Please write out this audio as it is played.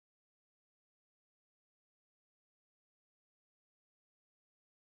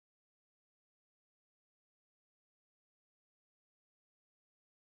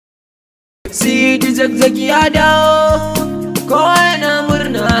Si El-Zakzaky ya dawo, kowa yana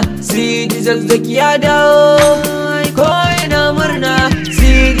murna. Si El-Zakzaky ya dawo, kowa yana murna.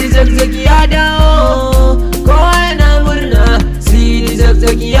 Si El-Zakzaky ya dawo, kowa yana murna. Si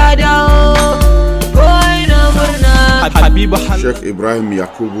El-Zakzaky ya dawo, kowa yana murna. Shaikh Ibrahim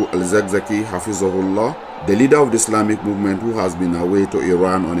Yaqub El-Zakzaky Hafizahullah, the leader of the Islamic movement who has been away to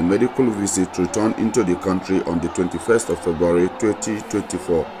Iran on a medical visit, returned into the country on the 21st of February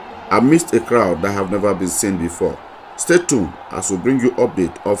 2024 amidst a crowd that have never been seen before. Stay tuned as we bring you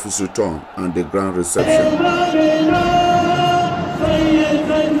update of his return and the grand reception.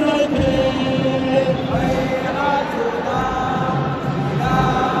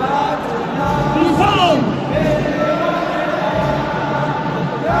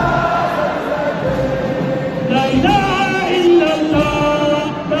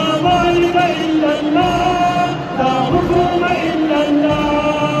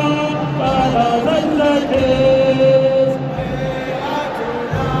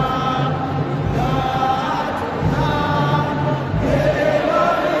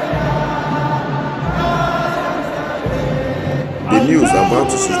 The news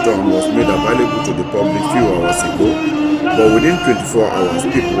about his return was made available to the public few hours ago, but within 24 hours,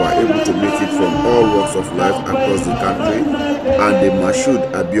 people were able to make it from all walks of life across the country, and the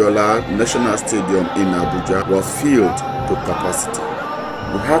Mashood Abiola National Stadium in Abuja was filled to capacity.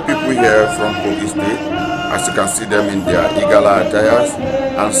 We have people here from Kogi State, as you can see them in their Igala attires,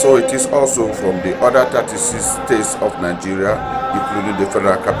 and so it is also from the other 36 states of Nigeria, including the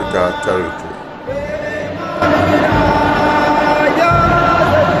Federal Capital Territory.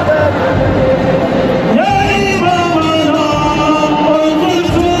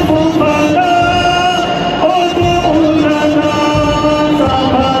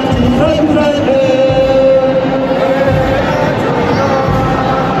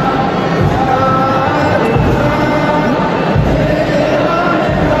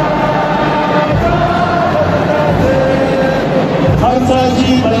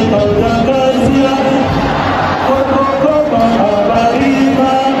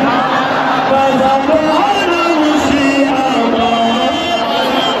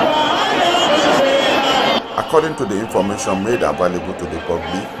 According to the information made available to the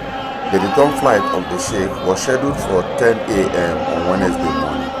public, the return flight of the Sheikh was scheduled for 10 a.m. on Wednesday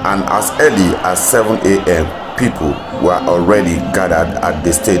morning, and as early as 7 a.m. people were already gathered at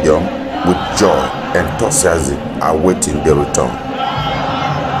the stadium with joy and enthusiasm awaiting the return.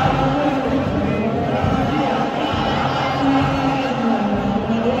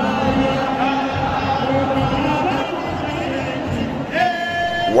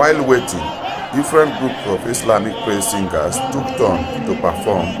 While waiting, different groups of Islamic praise singers took turns to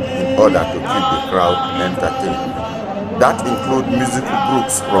perform in order to keep the crowd entertained. That include musical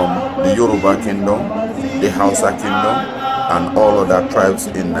groups from the Yoruba Kingdom, the Hausa Kingdom, and all other tribes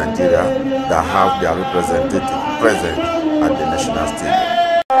in Nigeria that have their representative present at the National Stadium.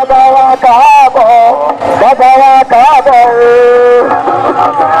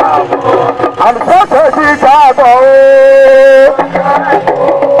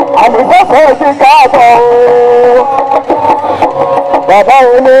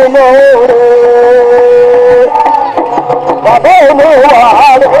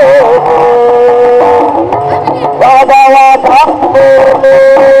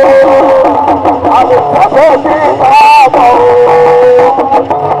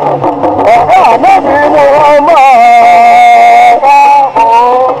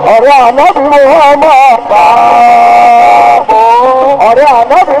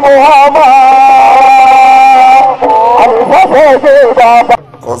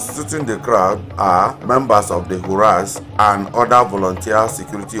 Constituting the crowd are members of the Huras and other volunteer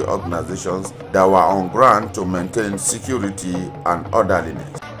security organizations that were on ground to maintain security and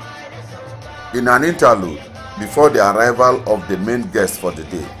orderliness. In an interlude, before the arrival of the main guest for the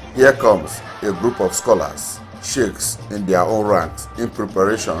day, here comes a group of scholars, sheikhs in their own ranks, in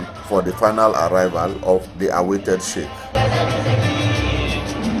preparation for the final arrival of the awaited sheikh.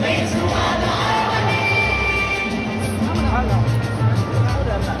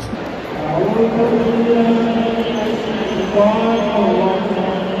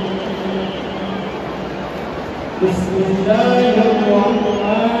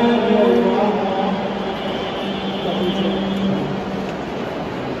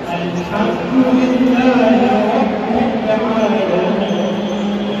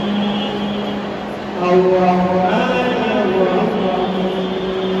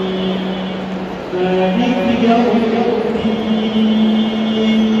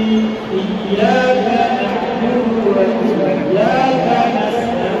 إياك نعبد وإياك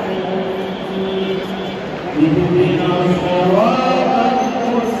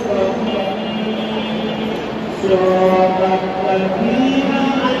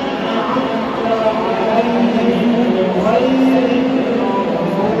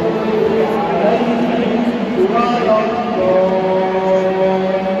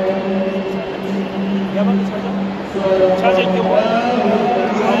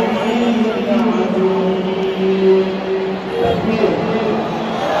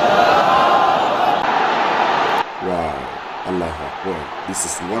This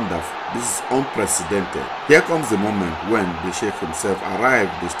is wonderful. This is unprecedented. Here comes the moment when the Shaikh himself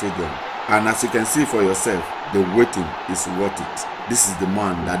arrived at the stadium. And as you can see for yourself, the waiting is worth it. This is the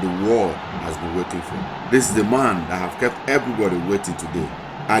man that the world has been waiting for. This is the man that have kept everybody waiting today.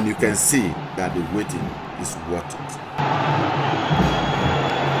 And you can see that the waiting is worth it.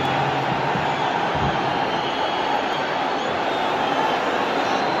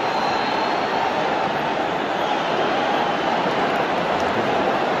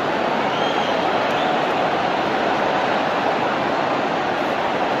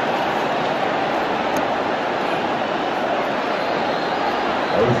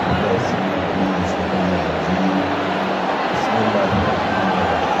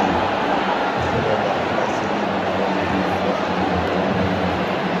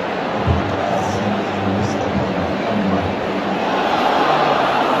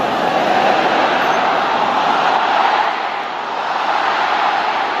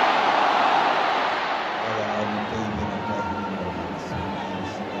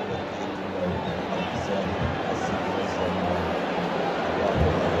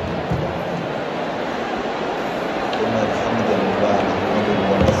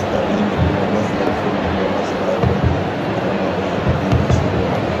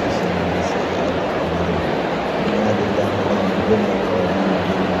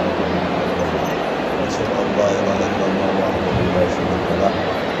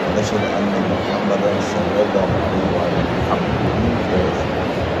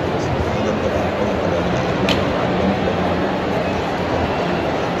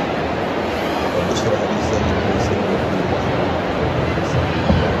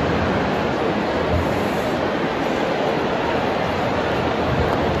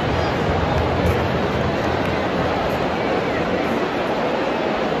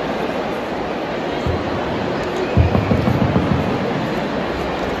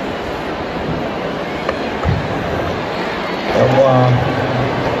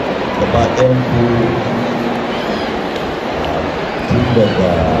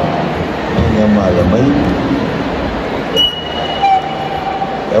 daga manyan malamai,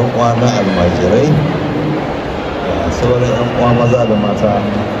 yan uwa na almajirai da sauran yan uwa maza da mata,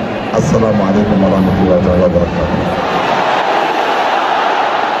 assalamu alaikum warahmatullahi wabarakatuh.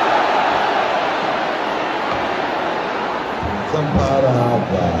 Zan fara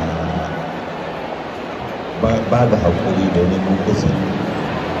da ba da haƙuri da neman kusuri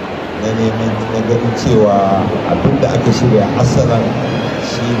na ganin cewa abinda aka shirya asalan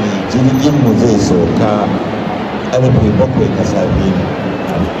shine jirginmu zai sauka ƙarfe 7 na safe ne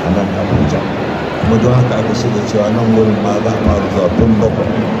a nan Abuja, kuma don haka aka shirya cewa nan wurin ma za a fara zuwa tun 7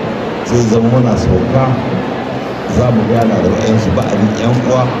 zai zama muna sauka za mu gana da wa'yansu ba'arin 'yan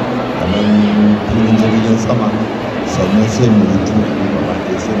uwa a nan filin jirgin sama, sannan sai mu rutu gaba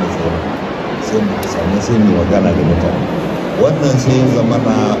ɗaya sai mu zauna sannan sai mu magana da mutane. Wannan sai ya zama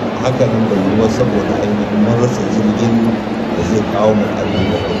na hakanan da yiwuwa saboda ainihin mun rasa jirgin da zai kawo mu ƙarfi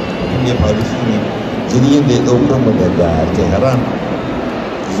da abin ya faru shi ne jirgin da ya ɗauko mu daga Tehran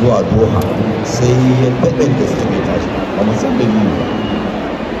zuwa Doha sai ya daɗin da sai bai tashi ba mu san dalili ba.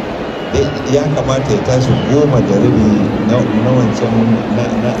 Ya kamata ya tashi 10:30 na wancan na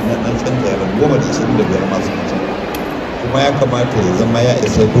can Tehran, 10:25 masu can, kuma ya kamata ya zama ya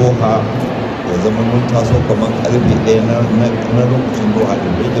isa Doha ya zama mun taso kamar karfe 1 na lokacin Doha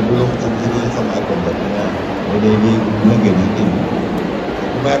din da yake lokacin jirgin sama aka bari na daidai na gari din,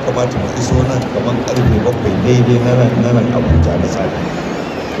 kuma ya kamata mu iso nan kamar karfe 7 daidai na nan Abuja na safe.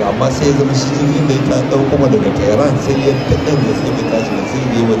 To amma sai ya zama shi jirgin da ya ta kuma daga Tehran sai ya daɗin da sai ya tashi da sai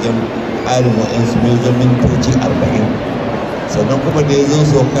ya wajen ƙarin wa'yansu mai wajen mintoci 40, sannan kuma da ya zo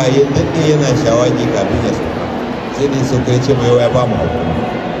sauka ya daɗe yana shawagi kafin ya sauka, sai da ya sauka ya ce mai ya ba mu hakuri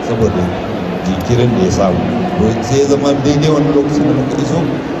saboda jinkirin da ya samu. Sai ya zama daidai wani lokacin da muka iso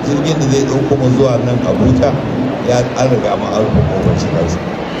jirgin da zai ɗauko mu zuwa nan Abuja ya an riga ma an rufe kofar shigarsa,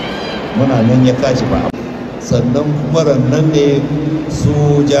 muna nan ya tashi ba. Sannan kuma rannan ne su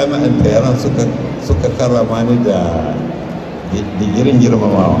jami'an Tehran suka karrama ni da digirin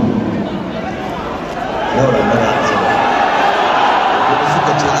girmamawa. Yau rannan a kuma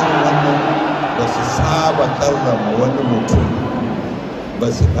suka ce irin wannan ba su saba karrama wani mutum ba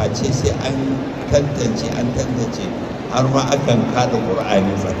su face sai an tantance har ma akan kada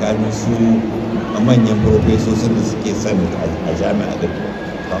ƙur'ani tsakanin su manyan profesosin da suke sani a jami'a din.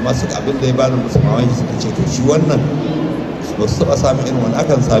 Amma su abin da ya bani musamman suka ce to shi wannan ba su taɓa sami irin wani,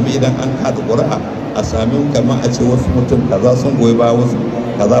 akan sami idan an kada ƙuri'a a sami kamar a ce wasu mutum kaza sun goyi baya, wasu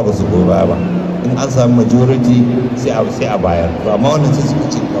kaza ba su goyi baya ba. In an sami majority sai a bayar. Amma wannan sai suka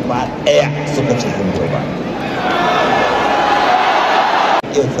ce gaba ɗaya suka ce sun goyi baya.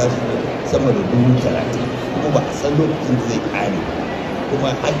 Iya tashi sama da 30,000 kuma ba a san lokacin da zai kare, kuma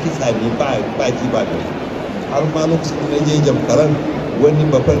an kisa ne ba ji ba gari. Har ma lokacin da je jamkaran wani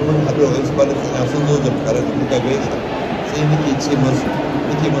babban mun haɗu da wasu Falastina sun zo jamkaran da muka gaisa, sai nake masu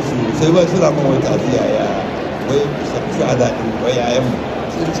sai ba suna man wai tafiya ya wai su a daɗin wai yayan mu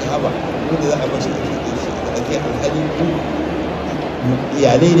sun ci haba wanda za a mashi da ake alhali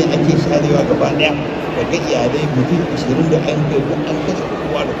iyalai ne ake sharewa gaba ɗaya. Daga iyalai mutum 20 da an kai ko an kashe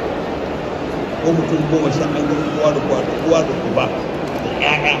kowa da ko mutum 10 an kashe kowa da kowa da uba da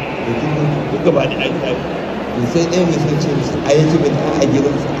ƴaƴa da jikoki duk gaba da an kai. To sai ɗaya mai sun ce musu a yanzu bin a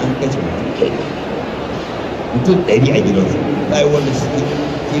gidansu an kashe mutum 100 a gidansu. Sai wanda suke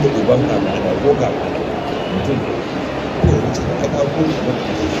ke da uban kaka da ko kaka da mutum ko wuce da aka ko da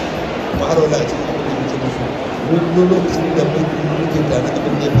kuma har wala a cikin abin da muke musu mun lokacin da muke tare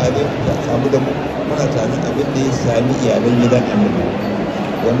abin da ya faru da samu da mu muna tare abin da ya sami iyalan gidan annabi.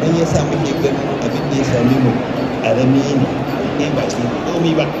 Wannan ya sa muke ganin abin da ya sami mu ƙarami ne ba shi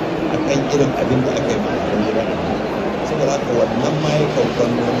komi ba a kan irin abin da aka yi ma a gidan annabi. Saboda haka wannan ma ya kaukan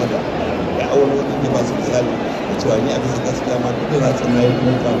noma da ya awon wani ne masu misali da cewa ni a bisa gaskiya ma duk da na yi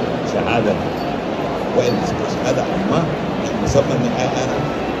mutan shahada wa'anda suka shahada, amma musamman na ƴaƴana,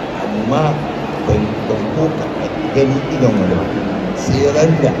 amma ban koka gani idan wani ba sai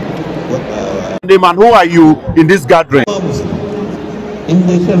randa. Man, who are you in this gathering? In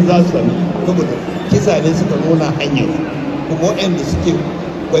dai shan za su sami saboda kisa ne suka nuna hanyar, kuma waɗanda suke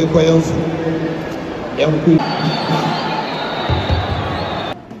kwaikwayon su yan kuyi.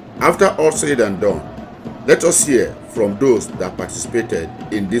 After all said and done, let us hear from those that participated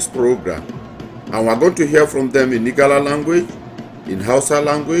in this program, and we're going to hear from them in Igala language, in Hausa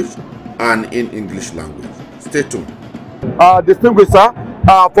language, and in English language. Stay tuned. Distinguished sir,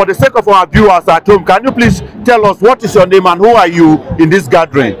 for the sake of our viewers at home, can you please tell us what is your name and who are you in this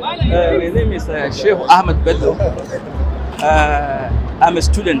gathering? My name is Shaikh Ahmed Bello. I'm a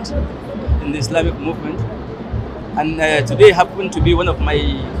student in the Islamic movement, and today happened to be one of my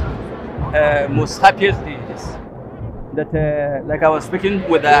most happiest days. That, like I was speaking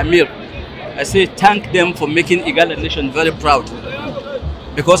with Amir, I say thank them for making Igala nation very proud.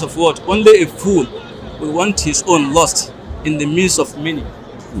 Because of what? Only a fool will want his own lost in the midst of many.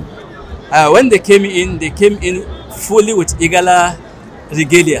 When they came in fully with Igala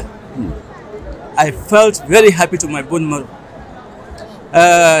regalia. I felt very happy to my bone marrow.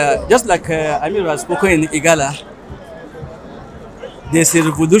 Just like Amir has spoken in Igala, there's a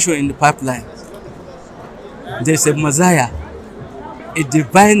revolution in the pipeline. There's a Messiah, a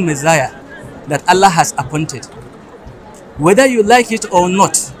divine Messiah that Allah has appointed. Whether you like it or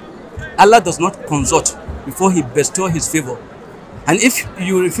not, Allah does not consult before He bestows His favor. And if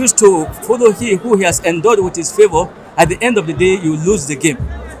you refuse to follow He who He has endowed with His favor, at the end of the day, you lose the game.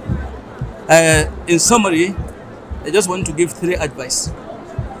 In summary, I just want to give 3 advice.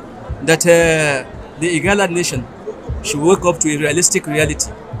 That the Igala nation should wake up to a realistic reality.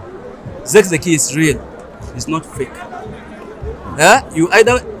 El-Zazaky is real, it's not fake. You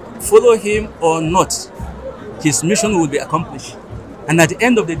either follow him or not, his mission will be accomplished. And at the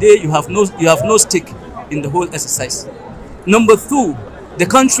end of the day, you have no stake in the whole exercise. Number 2, the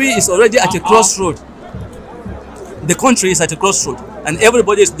country is already at a crossroad. The country is at a crossroad, and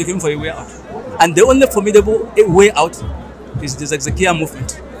everybody is looking for a way out. And the only formidable way out is the El-Zazaky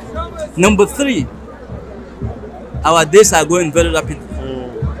movement. Number 3, our days are going very rapidly.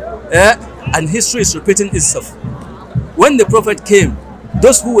 And history is repeating itself. When the Prophet came,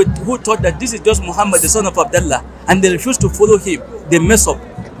 those who thought that this is just Muhammad, the son of Abdullah, and they refused to follow him, they mess up.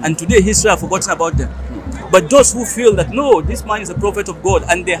 And today history has forgotten about them. But those who feel that no, this man is a prophet of God,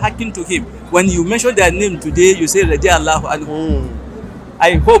 and they hearken to him, when you mention their name today, you say Radiallahu anhu.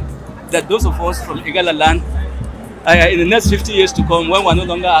 I hope that those of us from Igala land, in the next 50 years to come, when we are no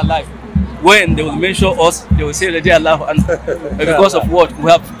longer alive, when they will mention us, they will say Radiallahu anhu. Because of what?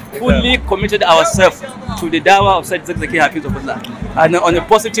 We have fully committed ourselves to the dawah of Sayyid El-Zazaky Hafizahullah. And on a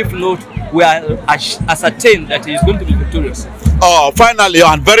positive note, we are ascertained that he is going to be victorious. Finally,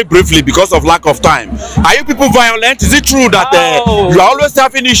 and very briefly, because of lack of time, are you people violent? Is it true that you are always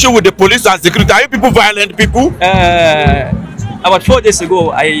having issue with the police and security? Are you people violent people? about 4 days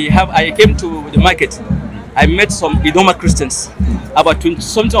ago, I came to the market. I met some Idoma Christians, about 20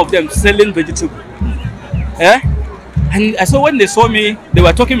 something of them selling vegetables. And I saw when they saw me, they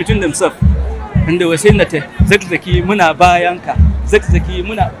were talking between themselves, and they were saying that El-Zazaky, Muna Bayanka, El-Zazaky,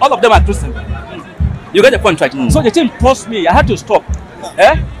 Muna. All of them are Christians. You get the point, right? So the thing forced me. I had to stop.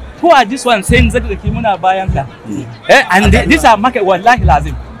 Who are these ones saying El-Zazaky, Muna Bayanka? And these are market wallahi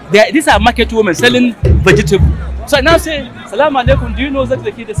lazim. These are market women selling vegetables. So I now say, Salam alaikum, do you know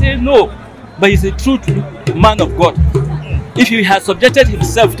El-Zazaky? They say no, but he's a true man of God. If he has subjected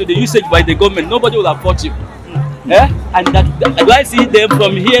himself to the usage by the government, nobody will have fought him. And that do I see them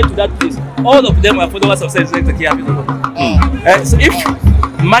from here to that place? All of them are followers of El-Zazaky. So if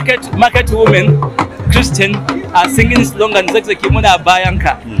market women, Christian, are singing slogan El-Zazaky Muna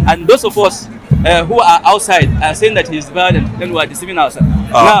Bayanka, and those of us who are outside are saying that he is violent, then we are deceiving ourselves.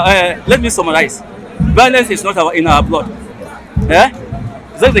 Now, let me summarize. Violence is not in our blood.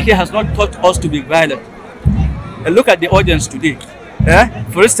 El-Zazaky has not taught us to be violent. Look at the audience today.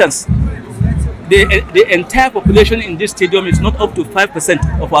 For instance, the entire population in this stadium is not up to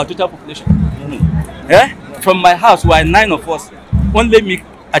 5% of our total population. From my house, we are 9 of us. Only me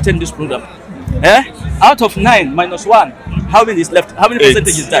attend this program. Out of 9 minus 1, how many is left? How many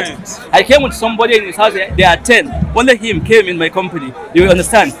percentage is that? I came with somebody in his house, there are 10. Only him came in my company. You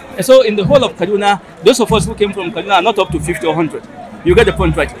understand? And so in the whole of Kaduna, those of us who came from Kaduna are not up to 50 or 100. You get the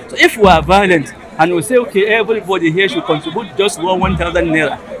point, right? So if we are violent and we say, okay, everybody here should contribute just 1,000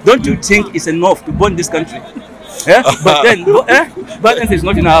 naira, don't you think it's enough to burn this country? But then, violence is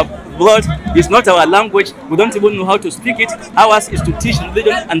not in our blood, it's not our language, we don't even know how to speak it. Ours is to teach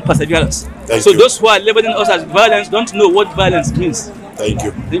religion and perseverance. Thank you. Those who are labeling us as violence don't know what violence means. Thank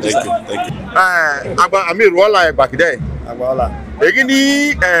you. Thank you, sir. Amir, wala back there.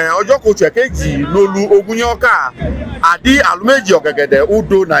 Egini ojo kochu ekeji lolu Ogunyoka adi alumeji ogegede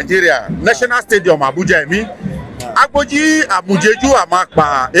udo Nigeria National Stadium Abuja emi agboji amujeju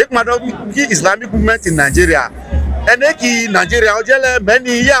amapa ekmado ki Islamic movement in Nigeria eneki Nigeria ojele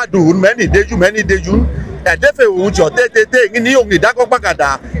many yadu many deju edefe ujo tete ngini ongi dako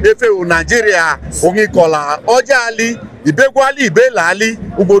gbagada efe o Nigeria ongi kola ojali ibegwali ibelali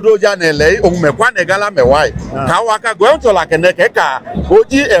ugodo janele ohun mekwa negala mewai ka waka go to la keneke ka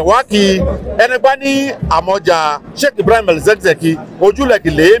oji ewaki enegba ni amoja Sheikh Ibrahim El-Zakzaky ojule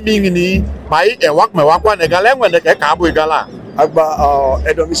kile mi ngini pai ewak mewakwa negala enwene ka abo igala agba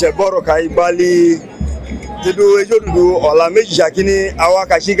edomise boro ka ibali tidu ejodudu ola meji shakini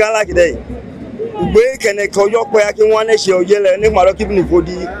awaka shigala kidai ugbe kene koyo pe aki wane se oyele ni maro kibni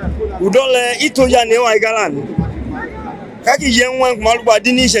fodi udole itoya ne wa igalan kaki ye nwan malugba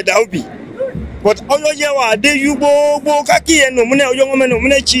dini se da obi but oyo ye wa de yu gbogbo kaki ye no mune oyo ngome no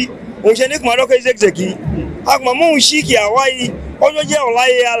mune chi o se ni maro ke El-Zazaky agma mo shiki awai oyo ye ola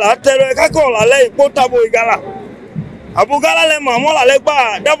ye ala tere kaki ola le ipo tabo igala abugala le mamola le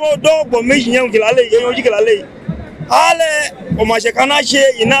gba dabo dogbo meji yen kilale yen oji kilale ale o ma se kana se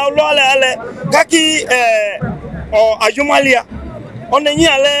ina lo ale kaki o ajumalia onenyi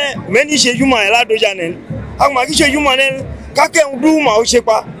ale meni se juma ela doja nen agma ki se juma nen kake ndu ma o se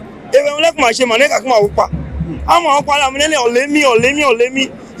pa ewe nle kuma se mane ka kuma o pa ama o pa la mene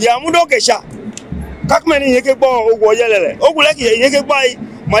olemi ya mudo kesha kakmeni yeke gbo ogwo yelele ogule ki yeke gba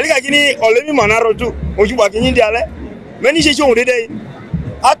malika kini olemi manaro tu ojuba kinyi di ale meni se ohun dede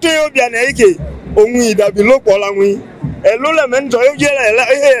atoyo bia na ike ohun idabi lopo lawin elo le men to yo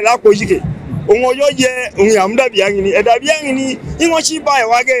jele la ko jike ohun oyo je ohun amuda bia ngini edabi ngini inwo chi ba e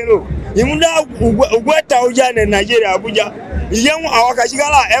wa ge lo imuda ugweta oja na Nigeria Abuja iyen awaka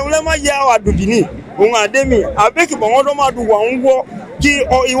sigala enle ma je awa dubini ohun ademi abeki bo won do ma du wa ngwo ki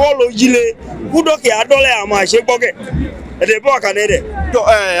iwo lo jile kudoke adole ama se gboge ede bo kanede to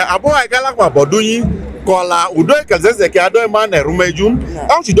abo igala kwa bodunyin kola udo El-Zazaky ado ma na rumejum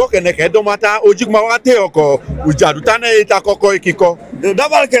an si do kene ke do mata ojigma wa te oko ujaduta na ita koko ikiko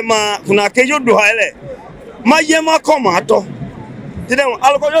dabal ke ma kuna kejo do hele ma ye ma ko ma to tide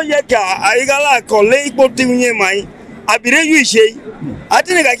alko ye ka aigala ko le ipo ti unye mai abire yu ise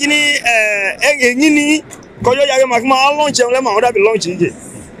atini ka kini enyini ko yo yage ma kuma launch le ma oda bi launch nje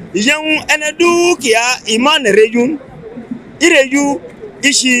iyen enedu kia iman rejun ireju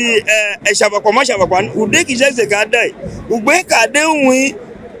ishi eshabakwa mashabakwa ude ki El-Zazaky adai ugbe ka de unwi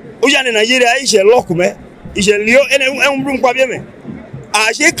oja ni Nigeria ise lokume ise lio enbru nkwa bieme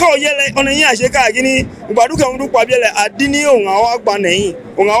a se ka oyele oneyin a se ka gini ugbadu kan ndu kwa biele adini ohun awa gba neyin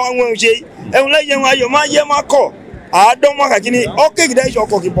ohun awa nwe se ehun le yen ayo ma ye ma ko adon ma ka gini o ke gide ise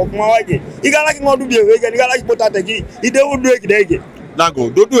oko ki pokun awaje igala ki ngodu bi ewe ge igala ki potate ki ide odu e gide ge nago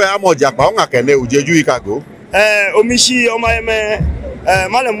dodu e amoja pa o ngakene ujeju ikago omishi omayeme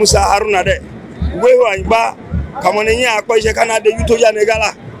Malam Musa Haruna de weho anba kamone nya akwaje kana de yutoja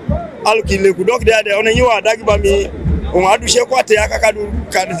negala alkile kudok de onenyi wa dagi ba mi on adu she kwate akakadu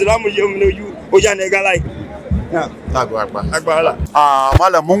kadislamu je mu oja negala Agba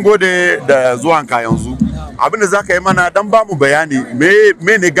Malam mun gode da zuwanka yanzu. Abinda zaka yi mana dan ba mu bayani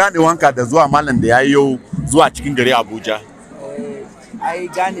me ne ganewanka da zuwa malam da yayi yau zuwa cikin gari Abuja. Ai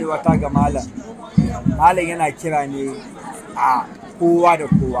ganewa ta ga malam. Malam yana kira ne a kowa da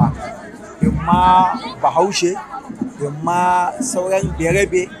kowa. Imma Bahaushe, imma sauran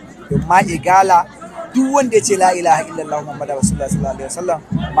Berebe, imma Igala, duk wanda ya ce la ilaha illallah Muhammadu Rasulullah sallallahu alaihi wasallam,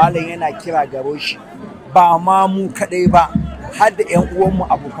 malam yana kira garo shi. Ba ma mu kadai ba, har da ƴan uwanmu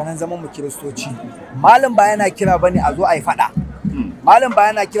abokanan zaman mu Kiristoci. Malam ba yana kira bane a zo a yi fada. Malam ba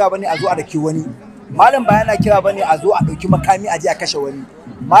yana kira bane a zo a daki wani. Malam ba yana kira bane a zo a dauki makami a je a kashe wani.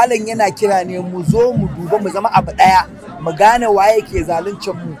 Malam yana kira ne mu zo mu duba mu zama abu daya, mu gane waye ke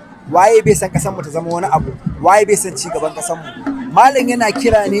zaluncin mu, waye bai san kasar mu ta zama wani abu, waye bai san ci gaban kasar mu. Malam yana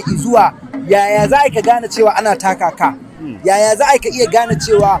kira ne zuwa yaya za ka gane cewa ana taka ka, yaya za ka iya gane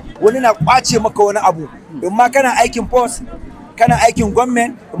cewa wani na kwace maka wani abu. In ma kana aikin post, kana aikin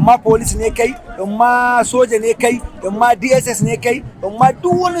government, in ma police ne kai, in ma soja ne kai, in ma DSS ne kai, in ma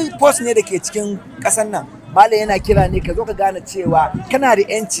duk wani post ne da ke cikin ƙasar nan. Malam yana kira ne ka zo ka gane cewa kana da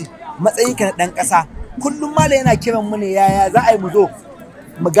yanci matsayinka na ɗan ƙasa. Kullum malam yana kiran mu ne yaya za a yi mu zo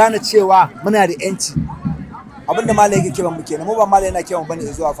mu gane cewa muna da yanci. Abinda malam yake kiran mu kenan, mu ba malam yana kiran mu bane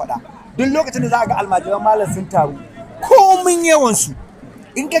zuwa faɗa. Duk lokacin da za a ga almajiran malam sun taru, komin yawansu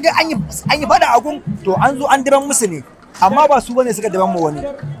in kaga an yi fada a gun to an zo an diban musu ne, amma ba su bane suka diban mu wani.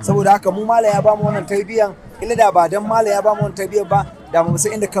 Saboda haka mu malam ya ba mu wannan tarbiyan, illa da ba dan malam ya ba mu wannan tarbiyan ba da mu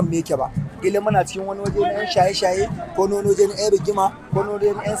san inda kan me yake ba. Illa muna cikin wani waje na yan shaye-shaye, ko wani waje na yan rigima, ko wani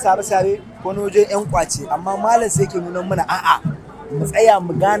waje na yan sabe-sabe, ko wani waje yan kwace, amma malam sai yake nuna mana a'a mu tsaya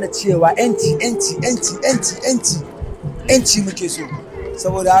mu gane cewa yanci muke so.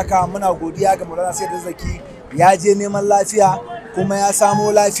 Saboda haka muna godiya ga Maulana Sayyid El-Zazaky, ya je neman lafiya kuma ya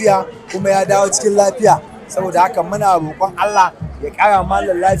samo lafiya kuma ya dawo cikin lafiya. Saboda haka muna roƙon Allah ya ƙara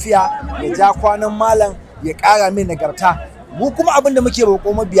malam lafiya, ya ja kwanan malam, ya ƙara mai nagarta. Mu kuma abin da muke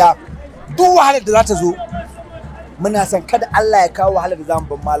roƙo mabiya, duk wahalar da za ta zo muna son kada Allah ya kawo wahalar da za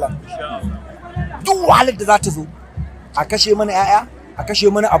mu ban malam. Duk wahalar da za ta zo a kashe mana 'ya'ya, a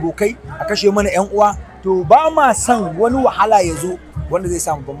kashe mana abokai, a kashe mana 'yan uwa, to ba ma son wani wahala ya zo wanda zai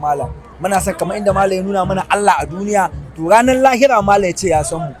samu ban malam. Muna son kamar inda malam ya nuna mana Allah a duniya, to ranar lahira malam ya ce ya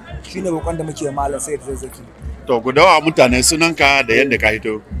san mu. Shine roƙon da muke malam Sayyid El-Zazaky. To gudawa mutane sunanka da yadda ka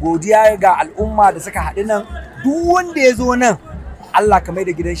hito. Godiya ga al'umma da suka haɗu nan, duk wanda ya zo nan Allah ka mai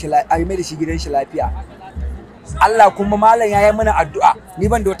da shi gidan shi lafiya. Allah kuma malam ya yi mana addu'a, ni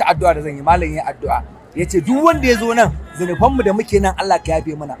ban da wata addu'a da zan yi, malam ya yi addu'a. Ya ce duk wanda ya zo nan zunubanmu da muke nan Allah ka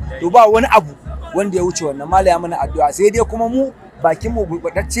yafe mana. To ba wani abu wanda ya wuce wannan, malam ya mana addu'a. Sai dai kuma mu bakin mu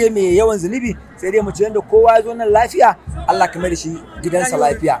gurbatacce mai yawan zunubi, sai dai mu ce yanda kowa ya zo nan lafiya, Allah ka mai da shi gidansa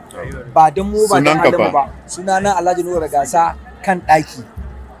lafiya. Ba dan mu ba dan Adamu ba. Sunana Alhaji Nura Gasa kan ɗaki.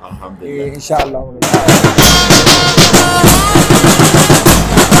 Alhamdulillah. Insha Allah.